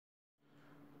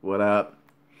What up?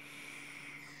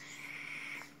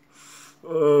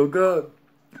 Oh god,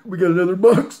 we got another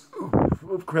box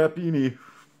of Panini.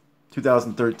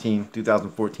 2013,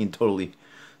 2014, totally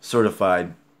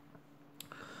certified.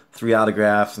 3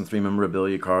 autographs and 3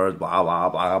 memorabilia cards. Blah blah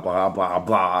blah blah blah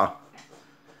blah.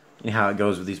 You know how it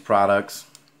goes with these products.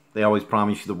 They always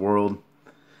promise you the world.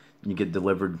 You get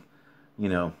delivered, you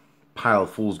know, pile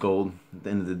of fool's gold at the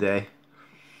end of the day.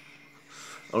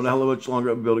 I don't know how much longer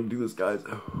I'm going to be able to do this, guys.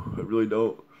 I really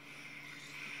don't.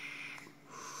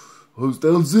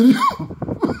 Hostown City.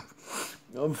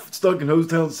 I'm stuck in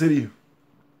Hostown City.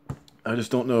 I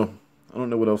just don't know. I don't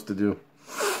know what else to do.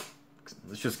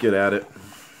 Let's just get at it.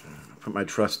 Put my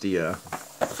trusty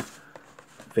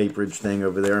vaporage thing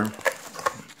over there.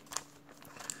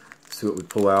 See what we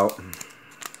pull out.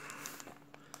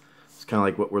 It's kind of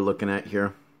like what we're looking at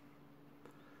here.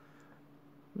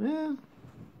 Yeah.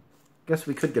 Guess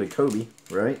we could get a Kobe,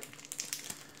 right?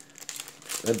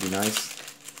 That'd be nice.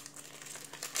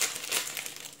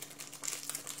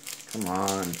 Come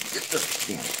on, get this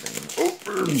damn thing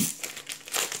open.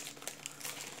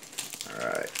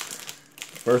 Alright.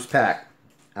 First pack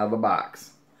out of the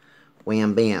box.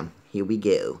 Wham bam. Here we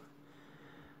go.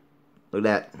 Look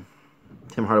at that.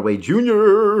 Tim Hardaway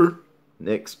Jr.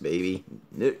 Knicks, baby.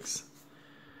 Knicks.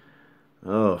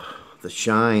 Oh, the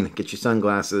shine. Get your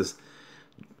sunglasses.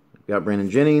 We got Brandon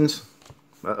Jennings.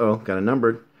 Uh-oh, got a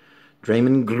numbered.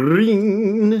 Draymond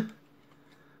Green.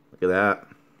 Look at that.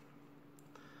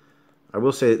 I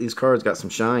will say that these cards got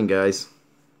some shine, guys.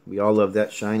 We all love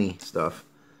that shiny stuff.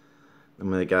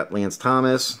 And then we got Lance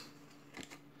Thomas.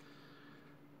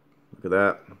 Look at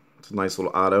that. It's a nice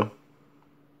little auto.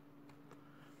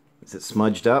 Is it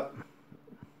smudged up?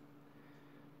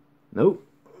 Nope.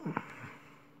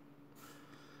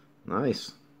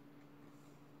 Nice.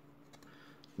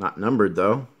 Not numbered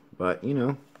though, but you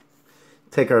know,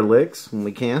 take our licks when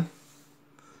we can.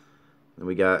 Then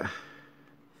we got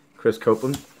Chris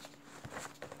Copeland.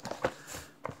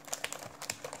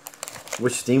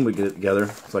 Wish Steam would get it together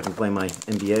so I can play my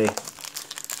NBA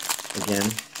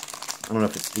again. I don't know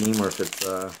if it's Steam or if it's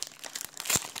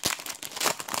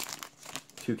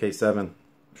 2K7. I'm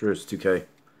sure it's 2K.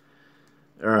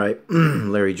 Alright,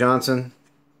 Larry Johnson.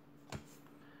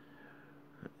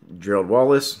 Gerald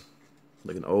Wallace.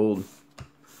 Looking old.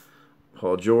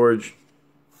 Paul George.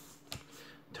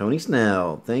 Tony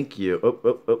Snell. Thank you. Oh,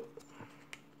 oh, oh.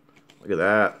 Look at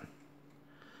that.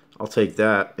 I'll take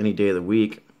that any day of the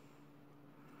week.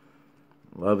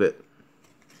 Love it.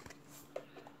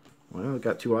 Well, we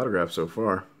got 2 autographs so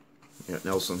far. We got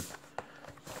Nelson.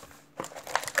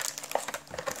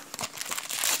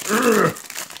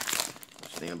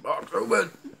 Stand box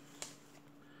open.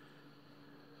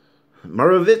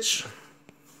 Marovich.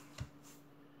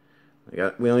 I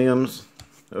got Williams.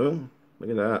 Oh, look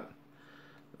at that.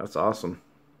 That's awesome.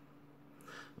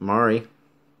 Mari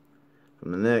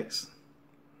from the Knicks.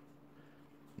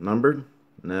 Numbered?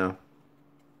 No.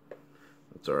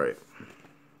 That's alright.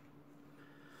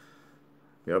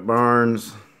 Got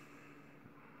Barnes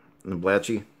and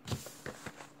Blatchy.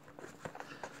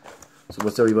 So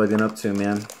what's everybody been up to,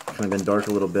 man? Kind of been dark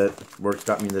a little bit. Work's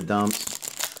got me in the dumps.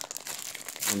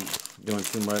 Been doing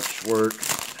too much work.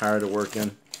 Tired of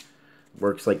working.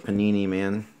 Works like Panini,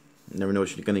 man. You never know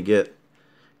what you're going to get.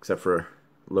 Except for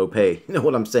low pay. You know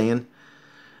what I'm saying?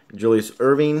 Julius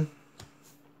Irving.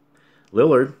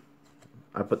 Lillard.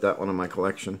 I put that one in my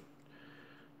collection.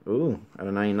 Ooh, out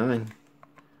of 99.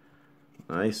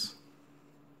 Nice.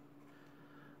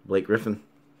 Blake Griffin.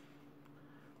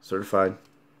 Certified.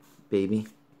 Baby.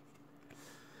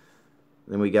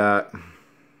 Then we got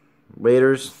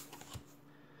Raiders.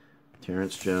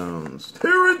 Terrence Jones.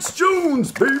 Terrence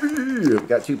Jones, baby! We've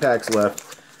got 2 packs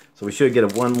left. So we should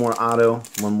get one more auto,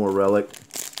 1 more relic.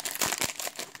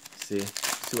 See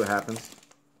what happens.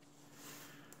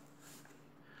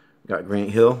 Got Grant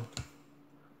Hill.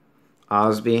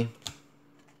 Osby.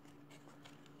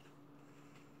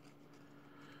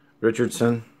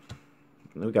 Richardson.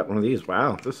 And we got one of these.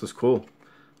 Wow, this is cool.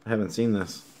 I haven't seen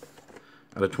this.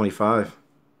 Out of 25.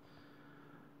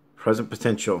 Present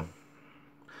potential.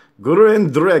 Goran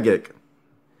Dragic.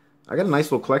 I got a nice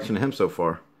little collection of him so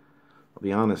far. I'll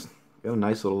be honest. I got a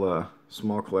nice little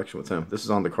small collection with him. This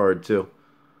is on the card too.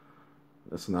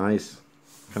 That's nice.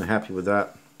 Kind of happy with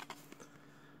that.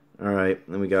 Alright,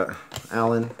 then we got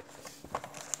Allen.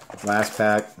 Last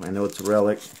pack. I know it's a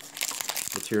relic.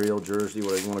 Material, jersey,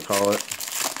 whatever you want to call it.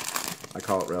 I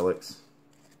call it relics.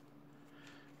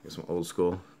 Get some old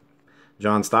school.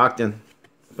 John Stockton.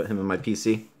 Put him in my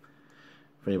PC.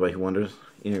 For anybody who wonders.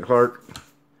 Ian Clark.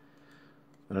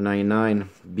 Out of 99.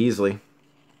 Beasley.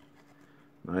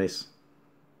 Nice.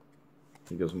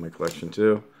 He goes in my collection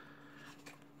too.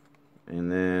 And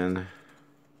then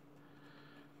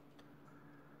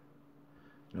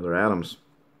another Adams.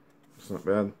 It's not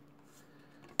bad.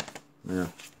 Yeah,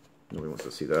 nobody wants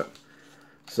to see that.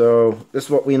 So this is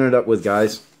what we ended up with,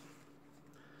 guys.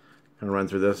 Kind of run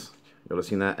through this. You got to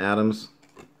see that Adams.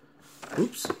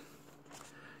 Oops.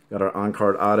 Got our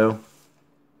on-card auto.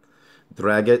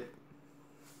 Drag it.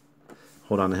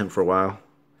 Hold on to him for a while.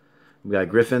 We got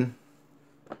Griffin.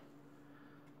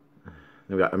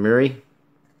 Then we got Amiri.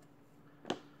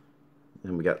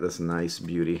 And we got this nice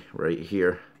beauty right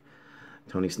here.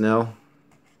 Tony Snell.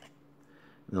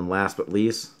 And then last but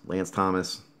least, Lance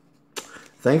Thomas.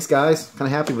 Thanks, guys. Kind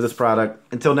of happy with this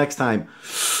product. Until next time,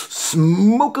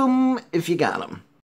 smoke 'em if you got 'em.